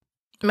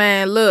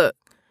Man, look,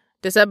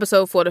 this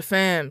episode for the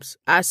fams.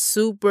 I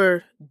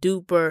super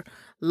duper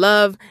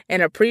love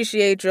and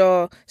appreciate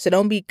y'all. So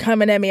don't be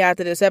coming at me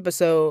after this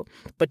episode.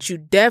 But you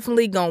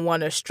definitely gonna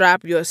want to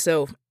strap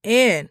yourself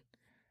in.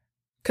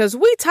 Cause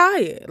we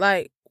tired.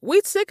 Like, we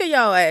sick of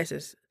y'all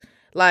asses.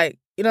 Like,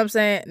 you know what I'm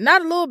saying?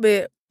 Not a little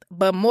bit,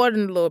 but more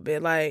than a little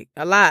bit. Like,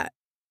 a lot.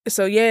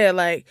 So yeah,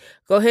 like,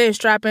 go ahead and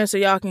strap in so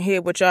y'all can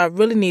hear what y'all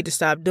really need to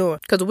stop doing.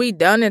 Cause we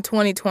done in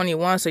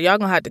 2021, so y'all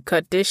gonna have to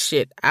cut this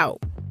shit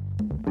out.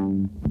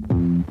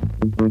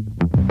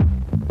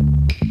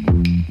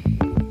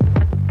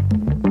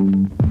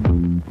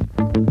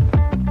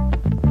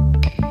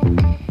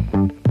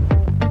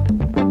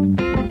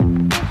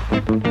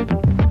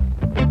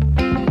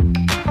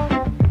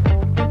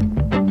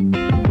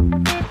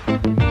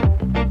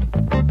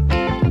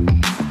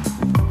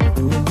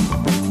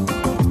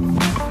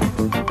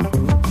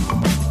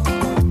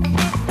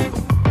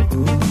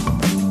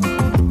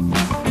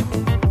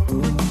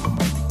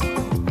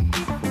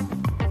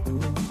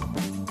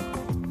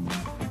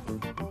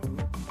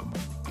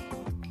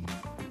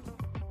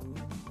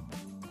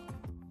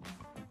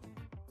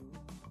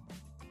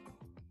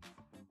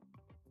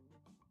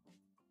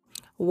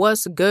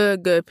 What's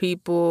good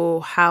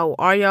people? How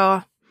are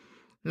y'all?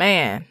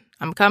 Man,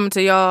 I'm coming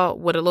to y'all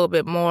with a little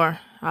bit more,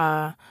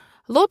 a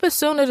little bit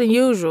sooner than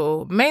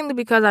usual, mainly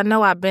because I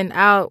know I've been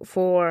out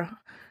for, I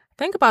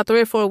think about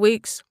 3 or 4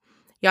 weeks.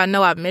 Y'all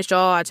know I've missed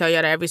y'all. I tell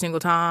y'all that every single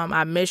time.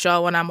 I miss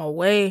y'all when I'm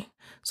away.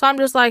 So I'm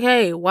just like,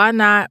 hey, why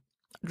not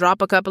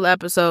drop a couple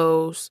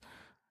episodes?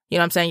 You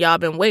know what I'm saying? Y'all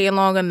been waiting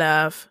long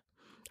enough.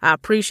 I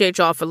appreciate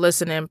y'all for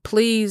listening.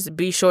 Please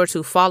be sure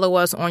to follow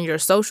us on your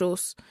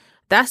socials.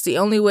 That's the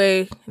only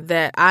way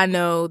that I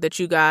know that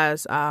you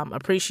guys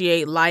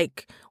appreciate,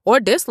 like, or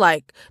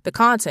dislike the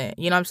content.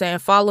 You know what I'm saying?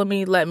 Follow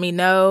me. Let me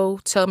know.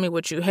 Tell me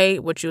what you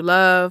hate, what you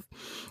love.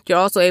 You're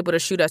also able to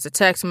shoot us a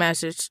text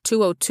message,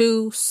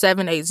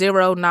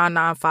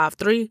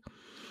 202-780-9953.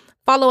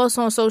 Follow us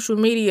on social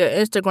media,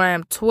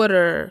 Instagram,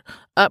 Twitter,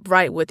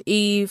 Upright with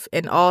Eve.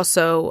 And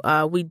also,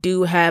 we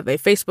do have a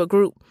Facebook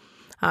group.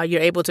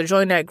 You're able to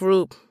join that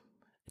group.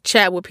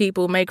 Chat with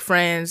people, make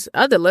friends.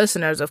 Other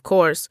listeners, of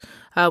course,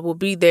 will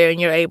be there, and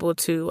you're able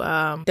to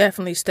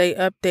definitely stay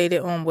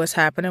updated on what's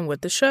happening with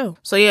the show.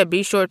 So yeah,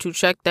 be sure to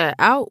check that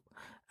out.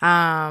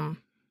 Man,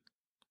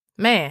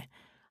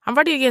 I'm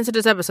ready to get into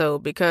this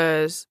episode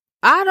because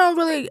I don't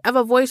really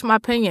ever voice my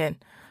opinion.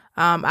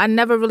 I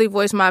never really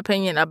voiced my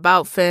opinion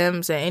about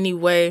femmes in any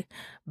way,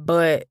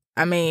 but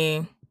I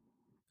mean,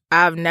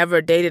 I've never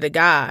dated a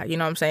guy, you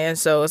know what I'm saying?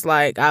 So it's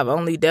like I've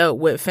only dealt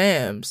with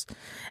femmes,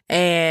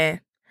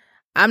 and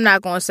I'm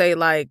not going to say,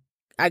 like,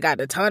 I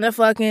got a ton of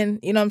fucking,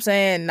 you know what I'm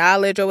saying,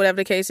 knowledge or whatever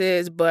the case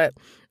is, but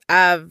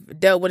I've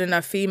dealt with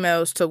enough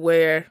females to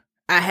where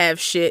I have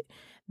shit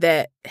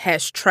that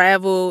has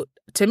traveled.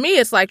 To me,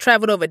 it's like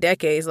traveled over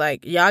decades.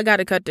 Like, y'all got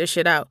to cut this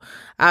shit out.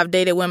 I've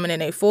dated women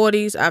in their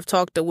 40s. I've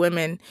talked to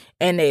women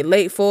in their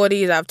late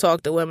 40s. I've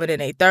talked to women in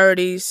their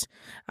 30s.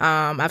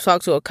 I've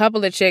talked to a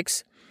couple of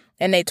chicks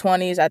in their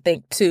 20s, I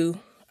think, too.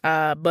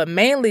 But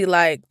mainly,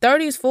 like,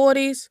 30s,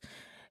 40s.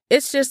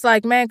 It's just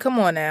like, man, come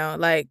on now.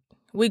 Like,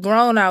 we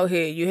grown out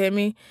here, you hear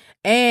me?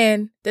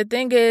 And the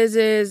thing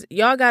is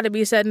y'all got to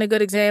be setting a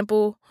good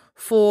example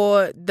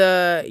for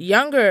the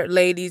younger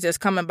ladies that's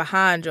coming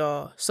behind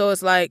y'all. So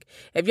it's like,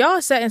 if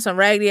y'all setting some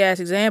raggedy-ass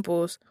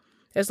examples,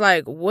 it's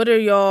like, what are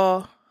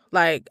y'all,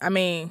 like, I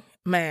mean,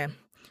 man.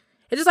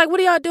 It's just like, what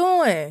are y'all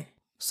doing?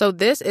 So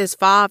this is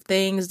 5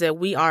 things that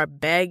we are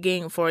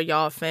begging for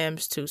y'all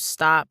femmes to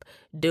stop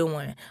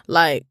doing.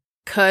 Like,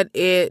 cut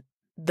it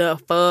the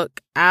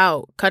fuck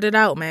out. Cut it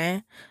out,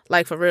 man.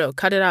 Like, for real,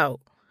 cut it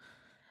out.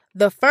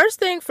 The first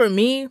thing for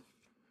me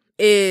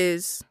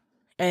is,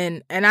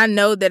 and I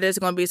know that there's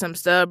gonna be some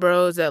stud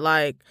bros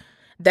that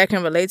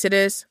can relate to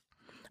this,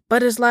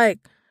 but it's like,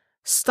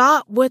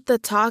 stop with the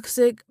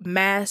toxic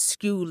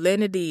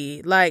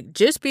masculinity. Like,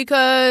 just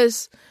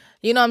because,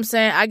 you know what I'm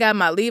saying, I got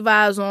my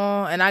Levi's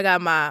on and I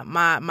got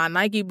my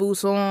Nike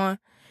boots on,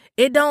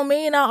 it don't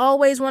mean I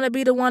always want to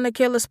be the one to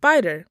kill a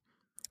spider.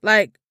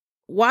 Like,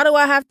 why do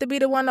I have to be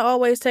the one to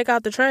always take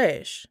out the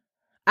trash?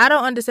 I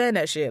don't understand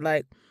that shit.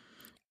 Like,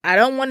 I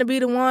don't want to be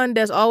the one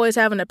that's always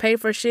having to pay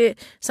for shit.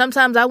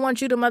 Sometimes I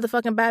want you to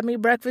motherfucking buy me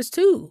breakfast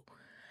too.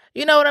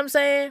 You know what I'm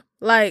saying?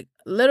 Like,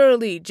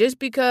 literally, just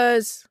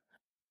because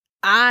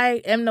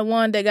I am the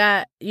one that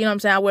got, you know what I'm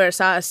saying, I wear a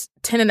size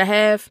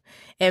 10.5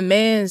 and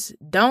men's,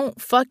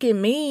 don't fucking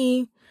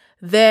mean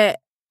that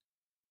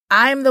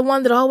I'm the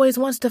one that always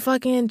wants to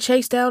fucking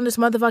chase down this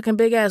motherfucking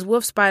big ass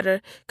wolf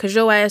spider because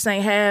your ass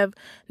ain't have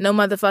no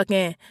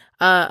motherfucking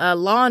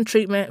lawn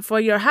treatment for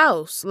your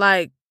house.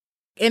 Like,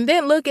 and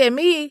then look at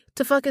me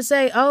to fucking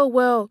say, oh,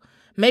 well,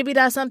 maybe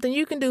that's something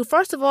you can do.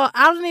 First of all,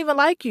 I don't even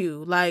like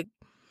you. Like,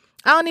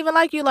 I don't even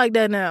like you like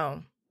that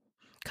now.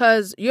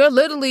 Because you're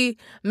literally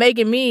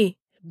making me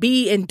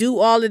be and do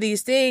all of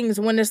these things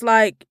when it's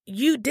like,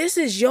 this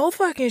is your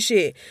fucking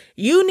shit.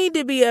 You need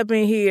to be up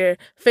in here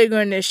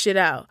figuring this shit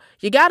out.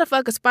 You got a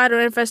fucking spider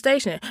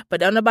infestation, but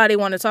don't nobody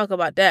want to talk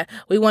about that.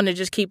 We want to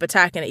just keep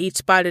attacking each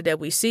spider that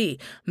we see.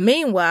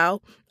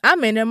 Meanwhile,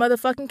 I'm in there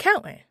motherfucking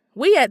counting.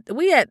 We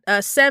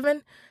at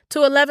 7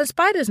 to 11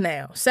 spiders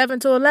now. 7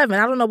 to 11.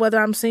 I don't know whether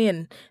I'm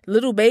seeing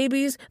little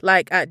babies.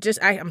 Like,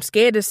 I'm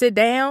scared to sit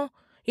down.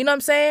 You know what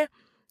I'm saying?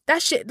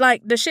 That shit,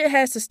 like, the shit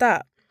has to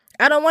stop.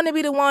 I don't want to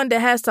be the one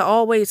that has to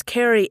always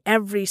carry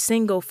every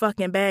single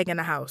fucking bag in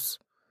the house.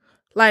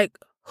 Like,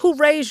 who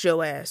raised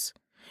your ass?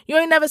 You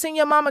ain't never seen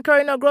your mama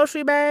carry no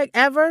grocery bag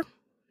ever?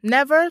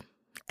 Never?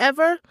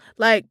 Ever?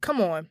 Like, come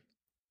on.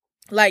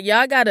 Like,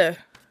 y'all gotta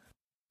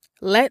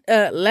let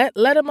a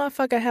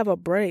motherfucker have a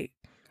break.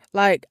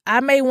 Like,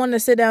 I may want to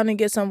sit down and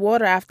get some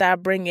water after I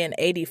bring in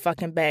 80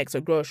 fucking bags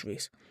of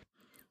groceries.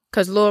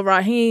 Cause Lil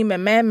Raheem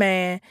and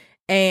Man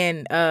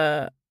and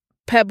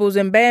Pebbles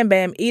and Bam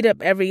Bam eat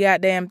up every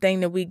goddamn thing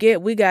that we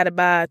get. We got to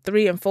buy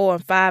 3 and 4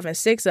 and 5 and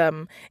 6 of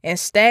them and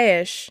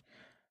stash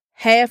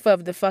half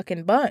of the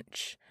fucking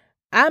bunch.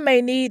 I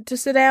may need to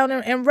sit down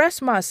and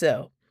rest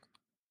myself.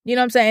 You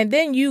know what I'm saying? And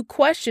then you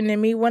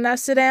questioning me when I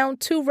sit down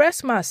to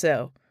rest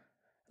myself.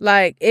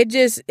 Like, it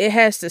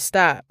has to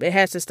stop. It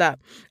has to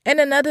stop. And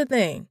another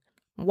thing,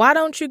 why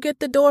don't you get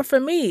the door for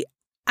me?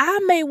 I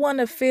may want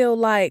to feel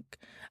like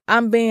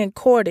I'm being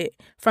courted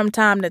from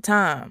time to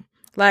time.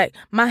 Like,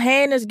 my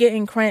hand is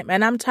getting cramped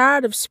and I'm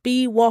tired of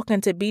speed walking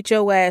to beat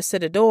your ass to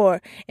the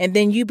door. And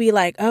then you be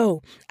like,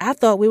 oh, I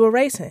thought we were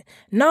racing.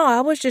 No,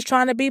 I was just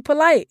trying to be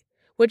polite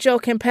with your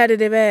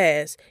competitive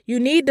ass. You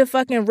need to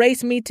fucking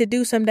race me to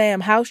do some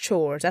damn house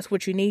chores. That's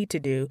what you need to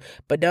do.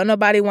 But don't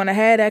nobody want to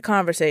have that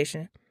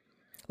conversation.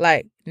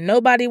 Like,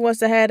 nobody wants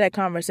to have that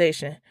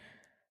conversation.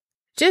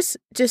 Just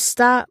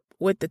stop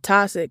with the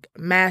toxic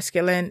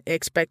masculine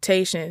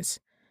expectations.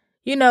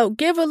 You know,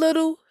 give a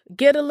little,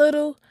 get a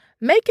little.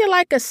 Make it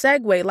like a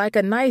segue, like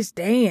a nice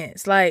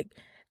dance. Like,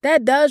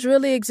 that does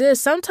really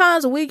exist.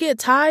 Sometimes we get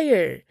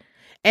tired.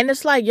 And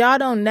it's like, y'all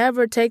don't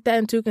never take that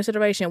into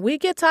consideration. We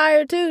get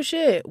tired too,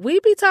 shit. We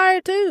be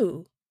tired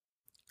too.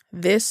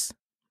 This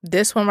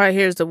one right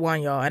here is the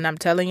one, y'all. And I'm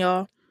telling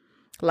y'all,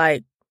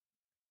 like,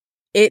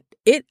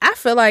 I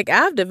feel like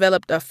I've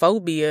developed a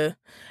phobia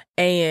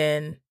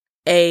and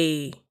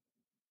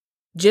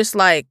just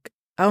like,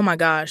 oh my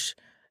gosh,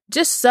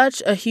 just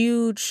such a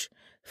huge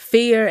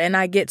fear, and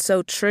I get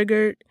so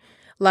triggered.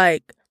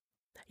 Like,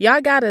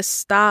 y'all gotta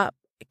stop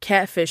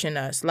catfishing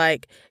us.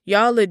 Like,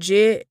 y'all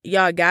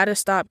gotta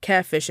stop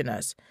catfishing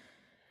us.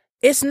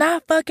 It's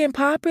not fucking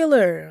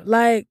popular.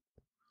 Like,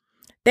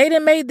 they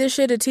done made this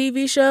shit a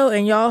TV show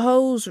and y'all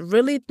hoes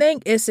really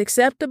think it's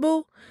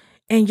acceptable,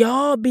 and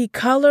y'all be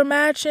color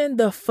matching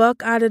the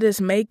fuck out of this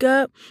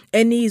makeup,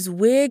 and these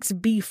wigs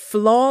be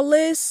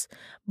flawless.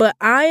 But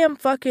I am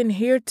fucking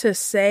here to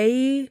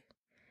say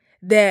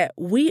that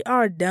we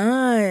are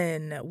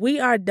done. We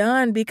are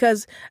done,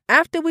 because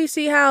after we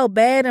see how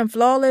bad and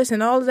flawless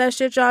and all of that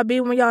shit y'all be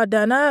when y'all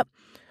done up,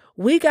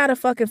 we gotta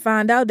fucking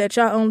find out that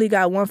y'all only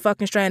got one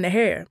fucking strand of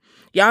hair.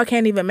 Y'all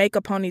can't even make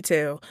a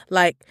ponytail.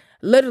 Like,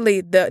 literally,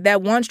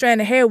 that one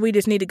strand of hair, we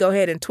just need to go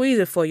ahead and tweeze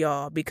it for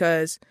y'all,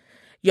 because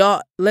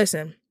y'all,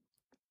 listen,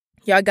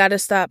 y'all gotta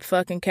stop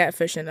fucking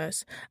catfishing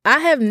us. I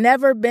have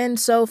never been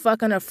so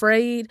fucking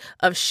afraid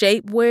of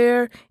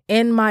shapewear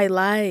in my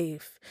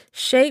life.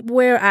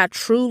 Shapewear, I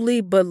truly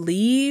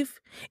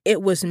believe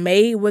it was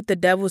made with the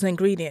devil's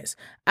ingredients.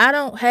 I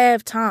don't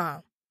have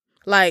time.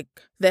 Like,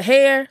 the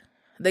hair,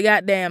 the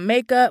goddamn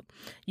makeup,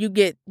 you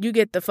get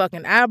the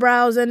fucking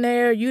eyebrows in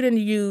there. You didn't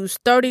use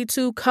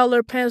 32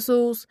 color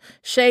pencils,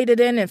 shaded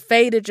in and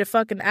faded your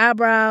fucking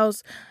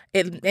eyebrows.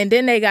 And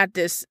then they got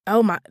this,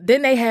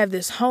 then they have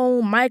this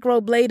home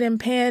microblading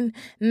pen.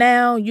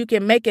 Now you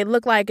can make it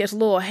look like it's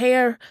little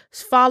hair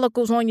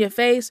follicles on your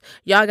face.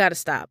 Y'all gotta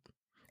stop.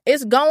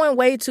 It's going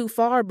way too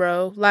far,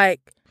 bro.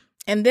 Like,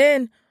 and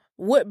then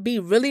what be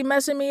really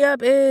messing me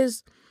up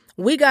is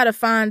we gotta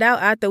find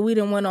out after we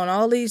done went on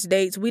all these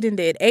dates. We done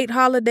did 8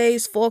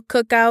 holidays, 4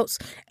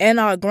 cookouts, and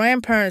our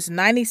grandparents'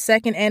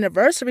 92nd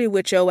anniversary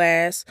with your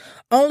ass,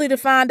 only to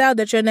find out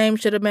that your name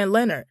should have been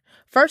Leonard.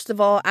 First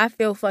of all, I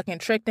feel fucking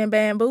tricked and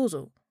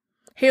bamboozled.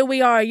 Here we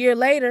are a year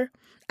later.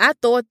 I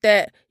thought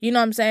that, you know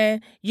what I'm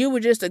saying, you were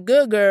just a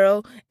good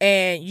girl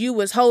and you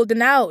was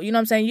holding out. You know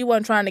what I'm saying? You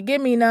wasn't trying to give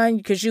me none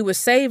because you was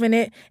saving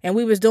it, and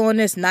we was doing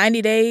this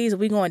 90 days.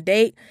 We going to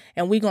date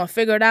and we going to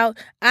figure it out.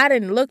 I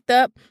done looked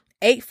up.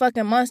 8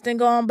 fucking months done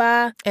gone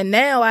by, and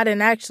now I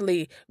done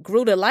actually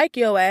grew to like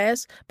your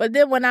ass. But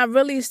then when I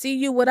really see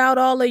you without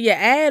all of your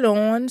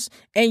add-ons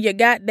and your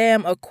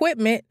goddamn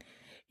equipment,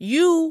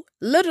 you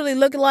literally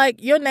look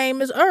like your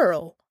name is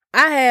Earl.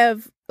 I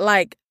have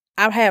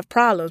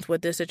problems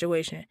with this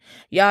situation.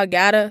 Y'all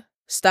gotta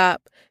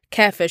stop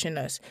catfishing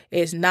us.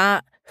 It's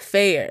not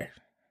fair.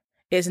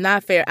 It's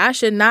not fair. I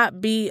should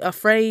not be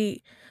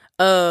afraid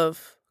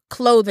of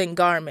clothing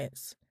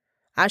garments.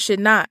 I should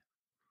not.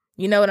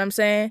 You know what I'm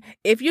saying?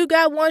 If you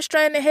got one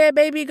strand of hair,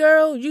 baby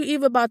girl, you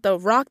either about to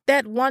rock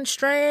that one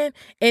strand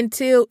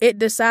until it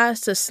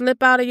decides to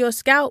slip out of your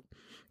scalp,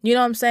 you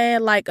know what I'm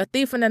saying, like a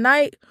thief in the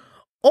night,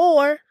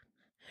 or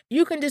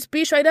you can just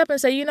be straight up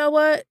and say, you know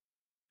what?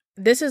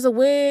 This is a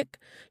wig.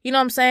 You know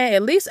what I'm saying?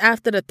 At least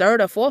after the 3rd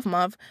or 4th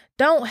month,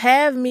 don't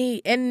have me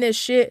in this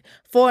shit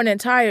for an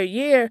entire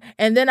year.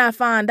 And then I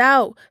find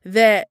out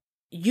that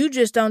you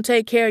just don't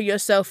take care of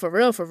yourself for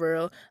real, for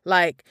real.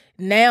 Like,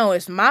 now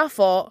it's my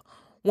fault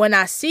when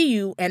I see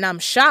you and I'm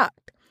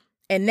shocked.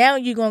 And now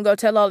you're going to go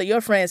tell all of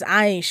your friends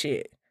I ain't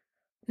shit.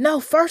 No,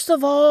 first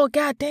of all,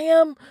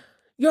 goddamn,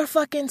 your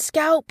fucking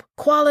scalp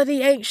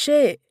quality ain't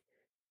shit.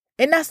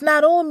 And that's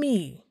not on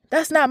me.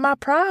 That's not my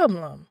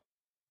problem.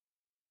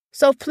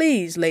 So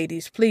please,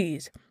 ladies,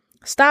 please,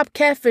 stop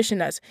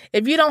catfishing us.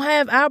 If you don't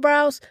have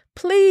eyebrows,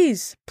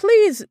 please,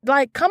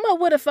 like, come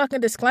up with a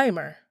fucking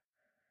disclaimer.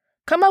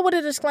 Come up with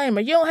a disclaimer.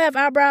 You don't have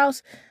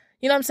eyebrows.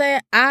 You know what I'm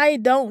saying? I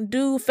don't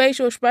do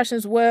facial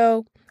expressions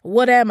well.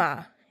 What am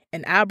I?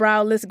 An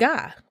eyebrowless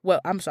guy.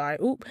 Well, I'm sorry.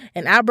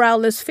 An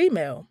eyebrowless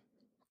female.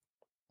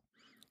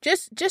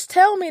 Just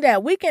tell me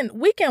that. We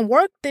can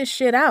work this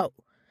shit out.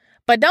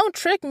 But don't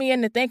trick me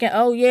into thinking,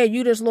 oh, yeah,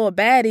 you this little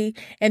baddie.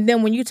 And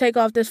then when you take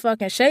off this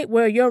fucking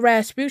shapewear, you're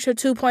Rasputia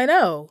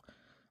 2.0.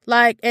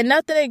 Like, and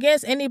nothing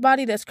against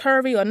anybody that's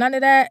curvy or none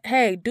of that.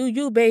 Hey, do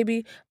you,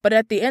 baby. But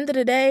at the end of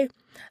the day,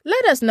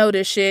 let us know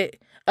this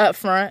shit up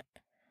front.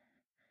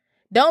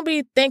 Don't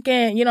be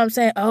thinking, you know what I'm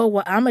saying, oh,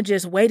 well, I'm going to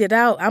just wait it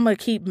out. I'm going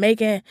to keep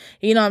making,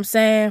 you know what I'm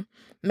saying,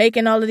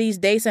 making all of these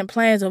dates and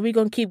plans, and we're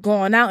going to keep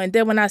going out. And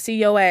then when I see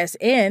your ass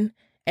in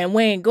and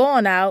we ain't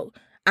going out,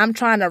 I'm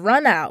trying to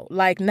run out.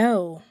 Like,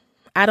 no,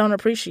 I don't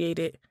appreciate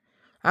it.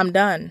 I'm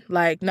done.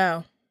 Like,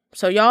 no.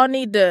 So y'all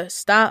need to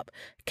stop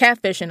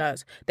catfishing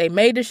us. They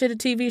made this shit a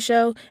TV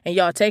show, and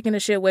y'all taking the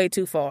shit way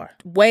too far.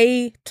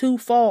 Way too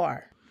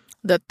far.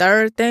 The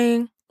third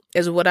thing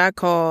is what I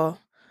call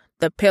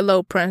the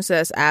Pillow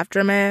Princess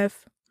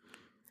aftermath.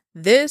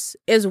 This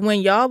is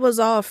when y'all was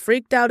all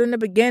freaked out in the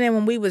beginning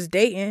when we was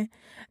dating.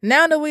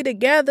 Now that we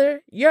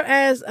together, your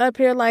ass up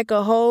here like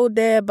a whole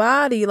dead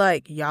body.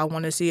 Like, y'all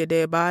want to see a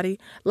dead body?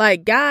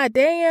 Like,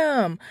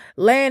 goddamn.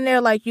 Laying there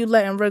like you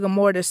letting rigor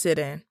mortis sit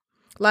in.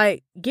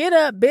 Like, get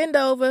up, bend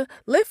over,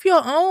 lift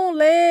your own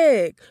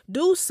leg.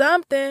 Do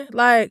something.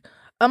 Like,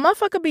 a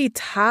motherfucker be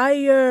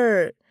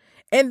tired.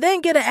 And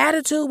then get an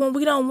attitude when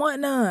we don't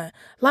want none.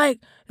 Like,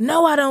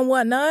 no, I don't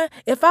want none.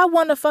 If I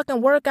want to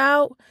fucking work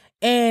out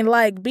and,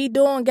 like, be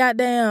doing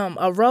goddamn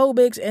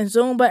aerobics and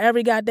Zumba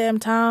every goddamn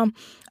time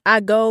I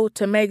go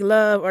to make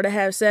love or to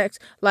have sex,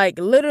 like,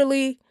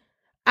 literally,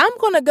 I'm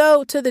going to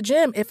go to the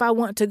gym if I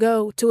want to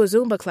go to a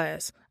Zumba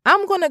class.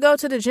 I'm going to go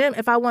to the gym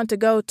if I want to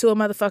go to a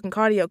motherfucking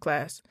cardio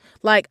class.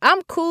 Like,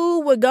 I'm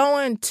cool with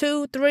going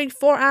 2, 3,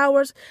 4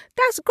 hours.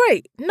 That's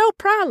great. No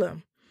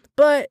problem.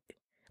 But,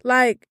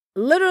 like,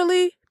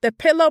 literally, the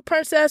Pillow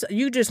Princess,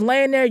 you just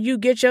laying there, you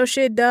get your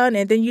shit done,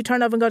 and then you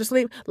turn up and go to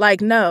sleep.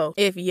 Like, no.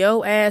 If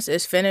your ass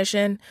is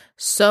finishing,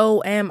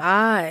 so am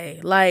I.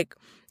 Like,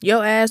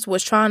 your ass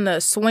was trying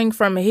to swing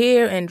from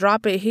here and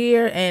drop it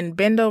here and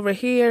bend over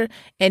here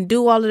and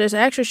do all of this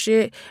extra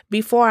shit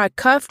before I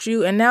cuffed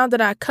you. And now that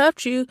I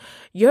cuffed you,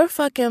 you're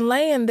fucking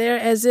laying there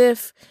as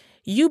if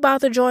you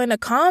about to join a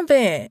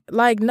convent.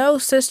 Like, no,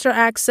 Sister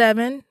Act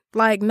 7.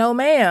 Like, no,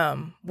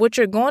 ma'am. What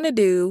you're going to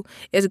do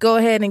is go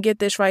ahead and get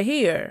this right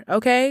here,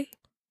 okay?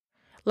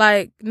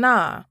 Like,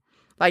 nah.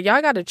 Like,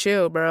 y'all got to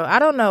chill, bro. I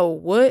don't know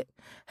what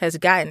has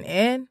gotten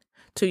in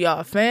to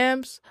y'all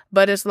fams,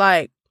 but it's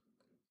like,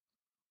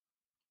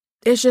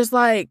 it's just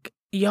like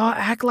y'all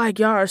act like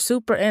y'all are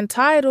super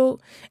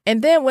entitled.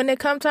 And then when it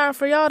come time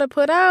for y'all to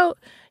put out,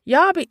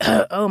 y'all be,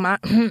 oh,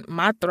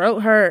 my throat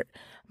hurt.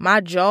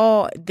 My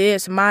jaw,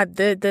 this, my,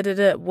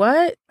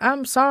 what?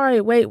 I'm sorry.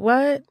 Wait,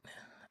 what?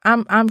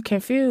 I'm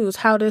confused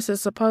how this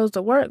is supposed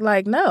to work.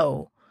 Like,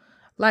 no.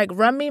 Like,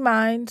 run me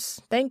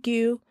minds. Thank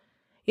you.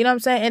 You know what I'm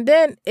saying? And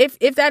then if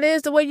that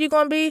is the way you're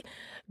going to be,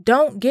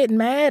 don't get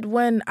mad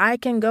when I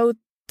can go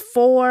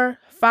 4,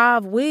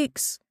 5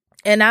 weeks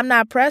and I'm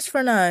not pressed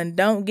for none.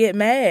 Don't get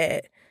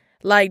mad.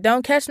 Like,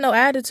 don't catch no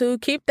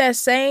attitude. Keep that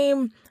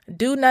same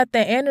do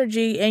nothing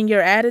energy in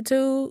your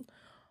attitude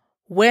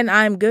when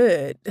I'm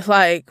good.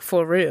 Like,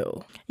 for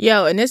real.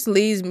 Yo, and this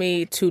leads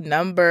me to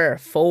number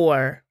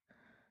 4.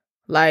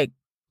 Like,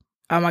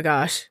 oh my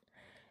gosh.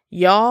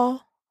 Y'all,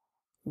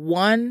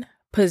 one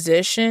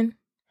position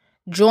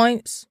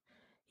joints,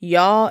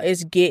 y'all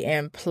is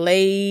getting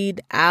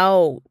played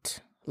out.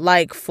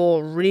 Like,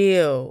 for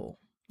real.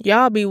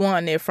 Y'all be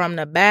wanting it from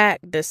the back,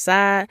 the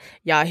side,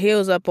 y'all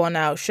heels up on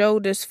our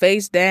shoulders,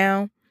 face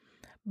down.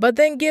 But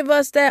then give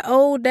us that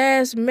old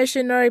ass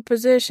missionary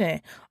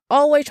position.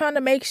 Always trying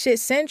to make shit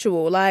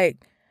sensual. Like,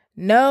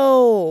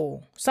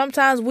 no.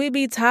 Sometimes we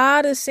be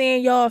tired of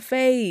seeing y'all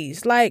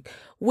face. Like,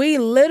 we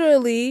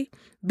literally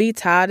be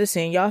tired of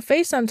seeing y'all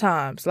face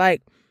sometimes.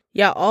 Like,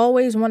 y'all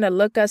always want to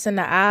look us in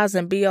the eyes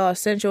and be all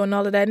sensual and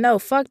all of that. No,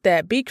 fuck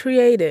that. Be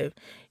creative.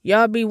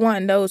 Y'all be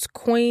wanting those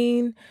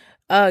queen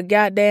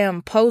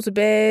goddamn post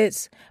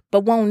beds,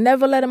 but won't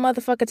never let a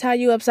motherfucker tie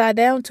you upside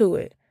down to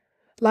it.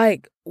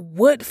 Like,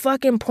 what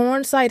fucking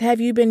porn site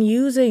have you been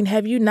using?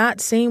 Have you not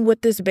seen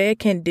what this bed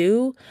can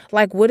do?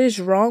 Like, what is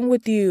wrong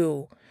with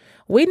you?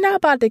 We not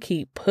about to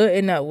keep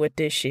putting up with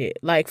this shit.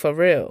 Like, for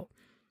real.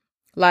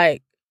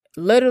 Like,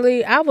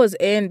 literally, I was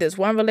in this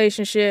one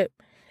relationship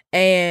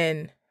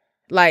and,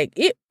 like,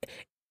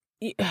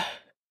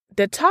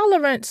 the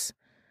tolerance,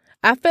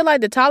 I feel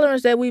like the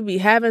tolerance that we be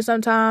having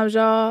sometimes,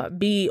 y'all,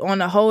 be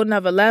on a whole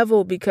nother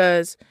level,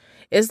 because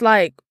it's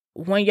like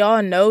when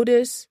y'all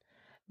notice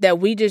that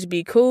we just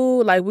be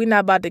cool, like we not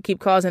about to keep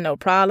causing no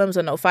problems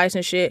or no fights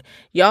and shit,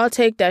 y'all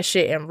take that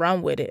shit and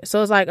run with it.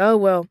 So it's like, oh,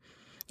 well,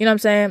 you know what I'm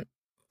saying?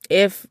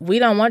 If we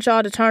don't want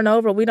y'all to turn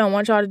over, we don't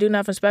want y'all to do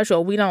nothing special,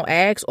 or we don't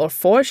ask or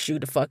force you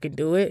to fucking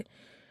do it,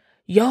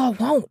 y'all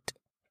won't.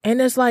 And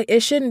it's like,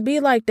 it shouldn't be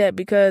like that,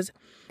 because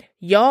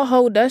y'all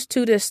hold us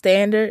to this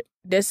standard,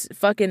 this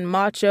fucking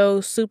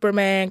macho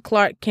Superman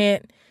Clark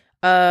Kent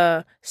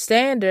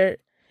standard,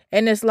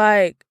 and it's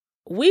like,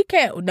 we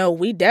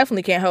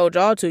definitely can't hold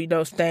y'all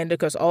to standard,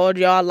 because all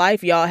y'all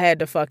life y'all had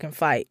to fucking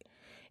fight.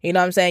 You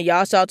know what I'm saying?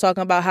 Y'all start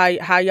talking about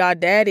how y'all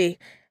daddy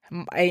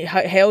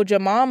held your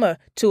mama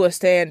to a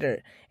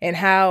standard, and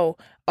how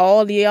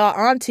all y'all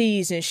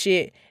aunties and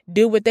shit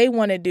do what they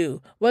want to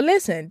do. Well,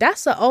 listen,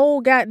 that's the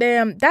old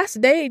goddamn, that's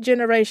their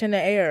generation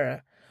and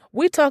era.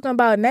 We talking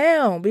about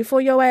now,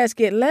 before your ass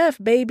get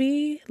left,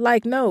 baby.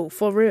 Like, no,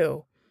 for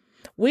real.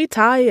 We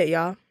tired,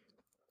 y'all.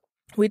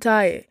 We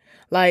tired.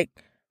 Like,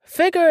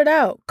 figure it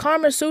out.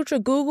 Kama Sutra,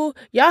 Google.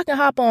 Y'all can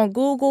hop on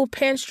Google,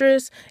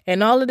 Pinterest,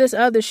 and all of this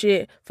other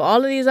shit for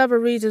all of these other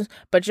reasons,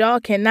 but y'all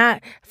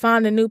cannot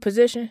find a new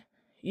position.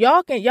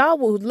 Y'all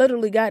will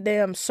literally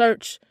goddamn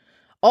search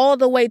all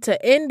the way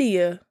to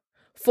India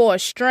for a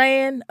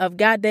strand of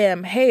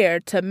goddamn hair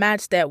to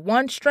match that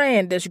one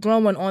strand that's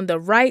growing on the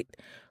right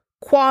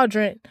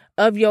quadrant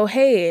of your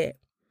head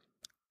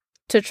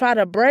to try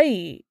to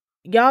braid.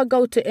 Y'all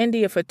go to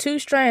India for 2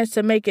 strands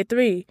to make it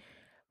 3.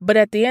 But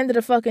at the end of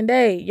the fucking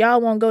day, y'all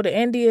won't go to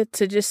India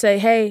to just say,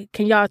 hey,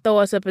 can y'all throw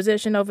us a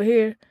position over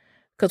here?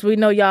 Because we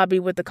know y'all be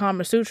with the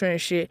Kama Sutra and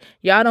shit.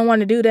 Y'all don't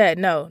want to do that.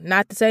 No,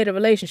 not to say the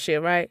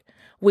relationship, right?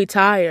 We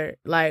tired.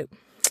 Like,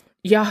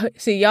 y'all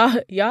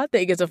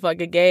think it's a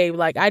fucking game.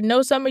 Like, I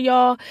know some of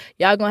y'all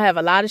gonna have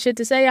a lot of shit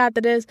to say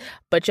after this,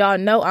 but y'all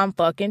know I'm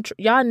fucking,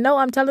 y'all know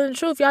I'm telling the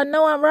truth. Y'all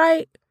know I'm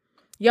right.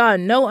 Y'all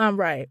know I'm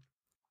right.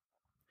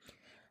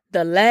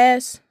 The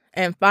last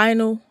and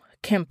final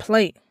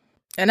complaint,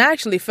 and I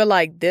actually feel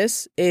like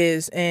this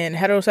is in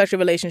heterosexual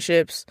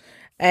relationships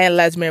and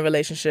lesbian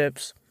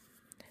relationships,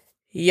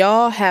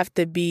 y'all have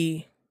to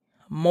be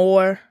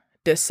more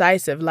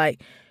decisive.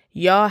 Like,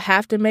 y'all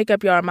have to make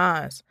up your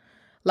minds.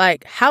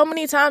 Like, how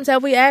many times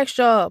have we asked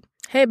y'all,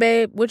 hey,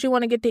 babe, what you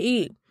want to get to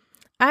eat?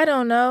 I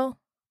don't know.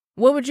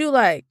 What would you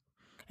like?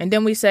 And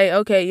then we say,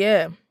 okay,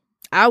 yeah,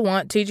 I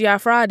want TGI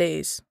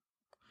Fridays.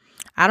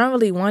 I don't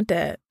really want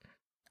that.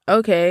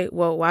 Okay,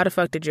 well, why the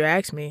fuck did you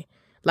ask me?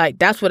 Like,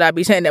 that's what I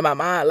be saying in my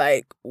mind.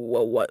 Like,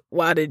 well,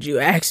 why did you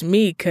ask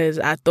me? Because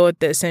I thought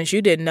that since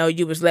you didn't know,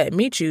 you was letting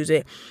me choose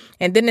it.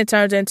 And then it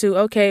turns into,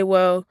 okay,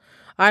 well,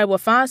 all right, well,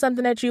 find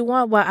something that you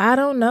want. Well, I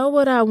don't know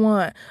what I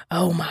want.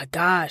 Oh, my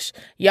gosh.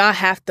 Y'all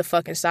have to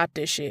fucking stop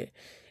this shit.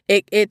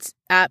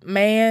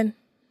 Man,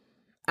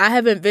 I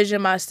have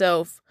envisioned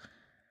myself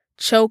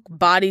choke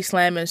body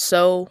slamming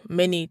so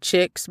many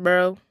chicks,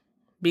 bro,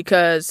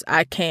 because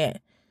I can't.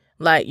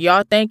 Like,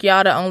 y'all think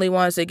y'all the only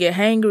ones that get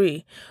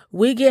hangry.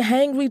 We get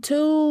hangry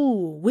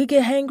too.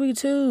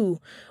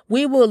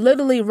 We will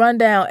literally run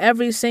down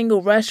every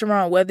single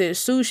restaurant, whether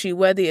it's sushi,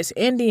 whether it's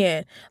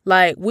Indian.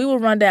 Like, we will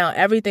run down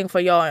everything for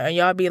y'all, and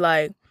y'all be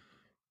like,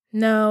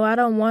 no, I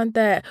don't want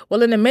that.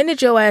 Well, in a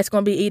minute, your ass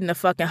gonna be eating a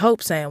fucking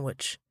hope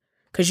sandwich.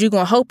 Because you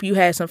gonna hope you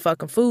had some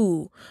fucking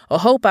food, or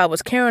hope I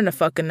was caring the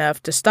fuck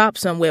enough to stop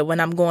somewhere when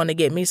I'm going to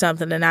get me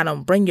something and I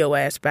don't bring your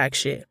ass back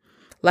shit.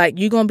 Like,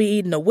 you gonna be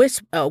eating a wish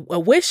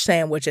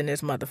sandwich in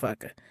this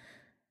motherfucker.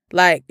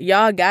 Like,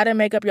 y'all gotta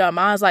make up your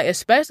minds. Like,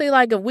 especially,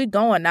 like, if we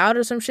going out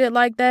or some shit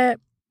like that,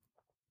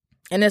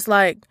 and it's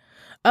like,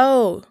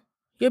 oh,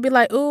 you'll be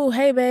like, ooh,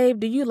 hey, babe,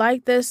 do you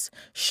like this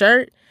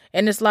shirt?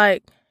 And it's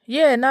like,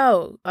 yeah,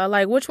 no.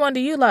 Like, which one do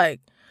you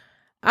like?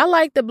 I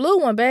like the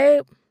blue one,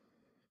 babe.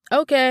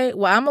 Okay,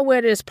 well, I'm gonna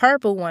wear this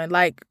purple one.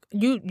 Like,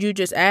 you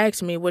just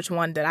asked me which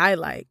one that I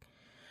like.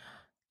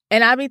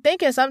 And I be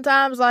thinking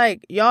sometimes,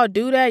 like, y'all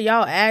do that,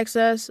 y'all ask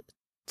us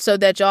so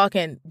that y'all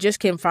can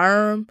just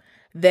confirm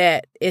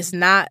that it's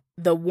not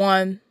the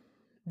one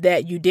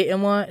that you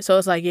didn't want. So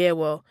it's like, yeah,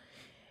 well,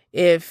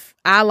 if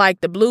I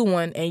like the blue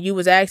one and you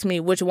was asking me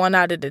which one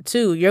out of the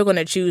 2, you're going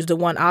to choose the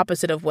one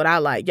opposite of what I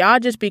like. Y'all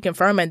just be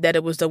confirming that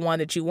it was the one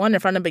that you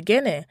wanted from the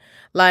beginning.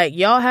 Like,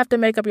 y'all have to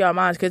make up your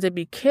minds, because it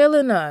be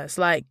killing us,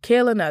 like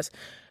killing us.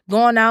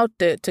 Going out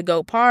to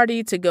go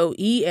party, to go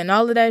eat and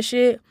all of that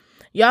shit.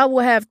 Y'all will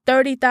have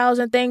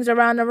 30,000 things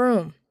around the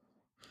room.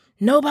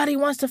 Nobody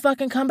wants to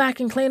fucking come back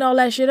and clean all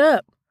that shit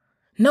up.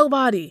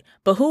 Nobody.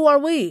 But who are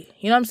we?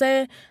 You know what I'm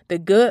saying? The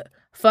good,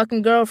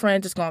 fucking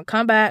girlfriend just gonna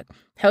come back,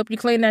 help you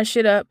clean that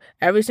shit up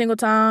every single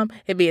time.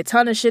 It'd be a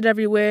ton of shit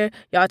everywhere.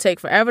 Y'all take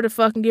forever to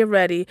fucking get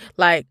ready.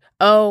 Like,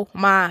 oh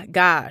my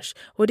gosh.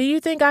 Well, do you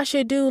think I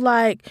should do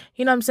like,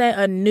 you know what I'm saying,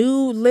 a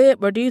nude lip?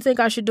 Or do you think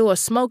I should do a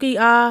smoky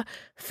eye?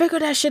 Figure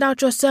that shit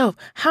out yourself.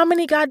 How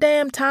many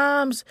goddamn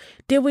times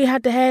did we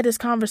have to have this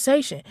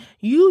conversation?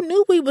 You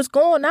knew we was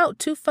going out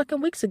 2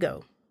 fucking weeks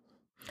ago.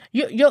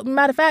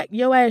 Matter of fact,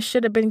 your ass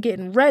should have been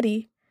getting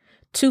ready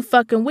 2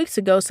 fucking weeks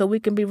ago so we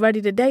can be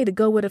ready today to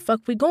go where the fuck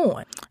we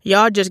going.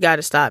 Y'all just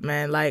gotta stop,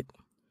 man. Like,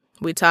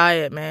 we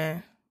tired,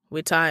 man.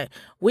 We tired.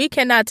 We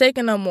cannot take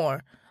it no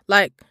more.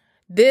 Like,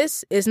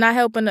 this is not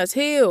helping us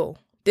heal.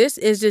 This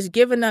is just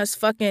giving us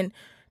fucking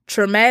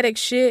traumatic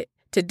shit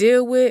to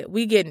deal with.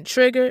 We getting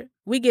triggered.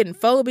 We getting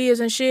phobias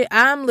and shit.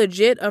 I'm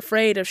legit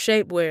afraid of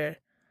shapewear.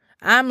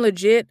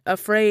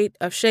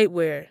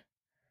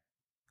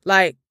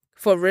 Like,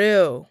 for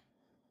real.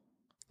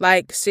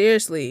 Like,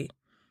 seriously.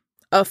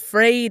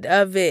 Afraid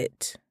of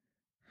it.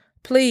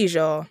 Please,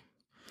 y'all.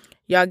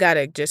 Y'all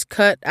gotta just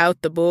cut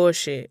out the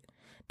bullshit.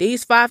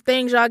 These 5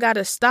 things y'all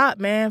gotta stop,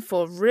 man.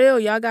 For real,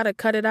 y'all gotta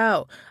cut it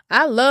out.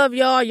 I love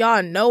y'all.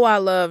 Y'all know I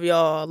love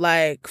y'all.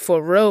 Like,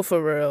 for real,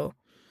 for real.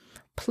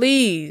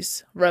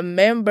 Please,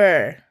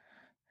 remember.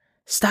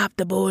 Stop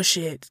the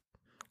bullshit.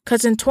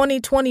 Because in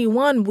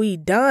 2021, we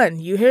done.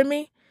 You hear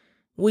me?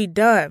 We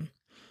done.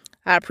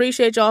 I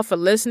appreciate y'all for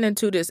listening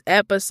to this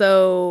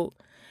episode.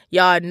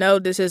 Y'all know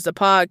this is the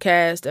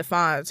podcast that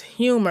finds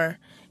humor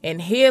in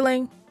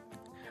healing.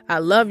 I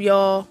love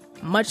y'all.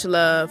 Much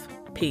love.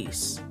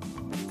 Peace.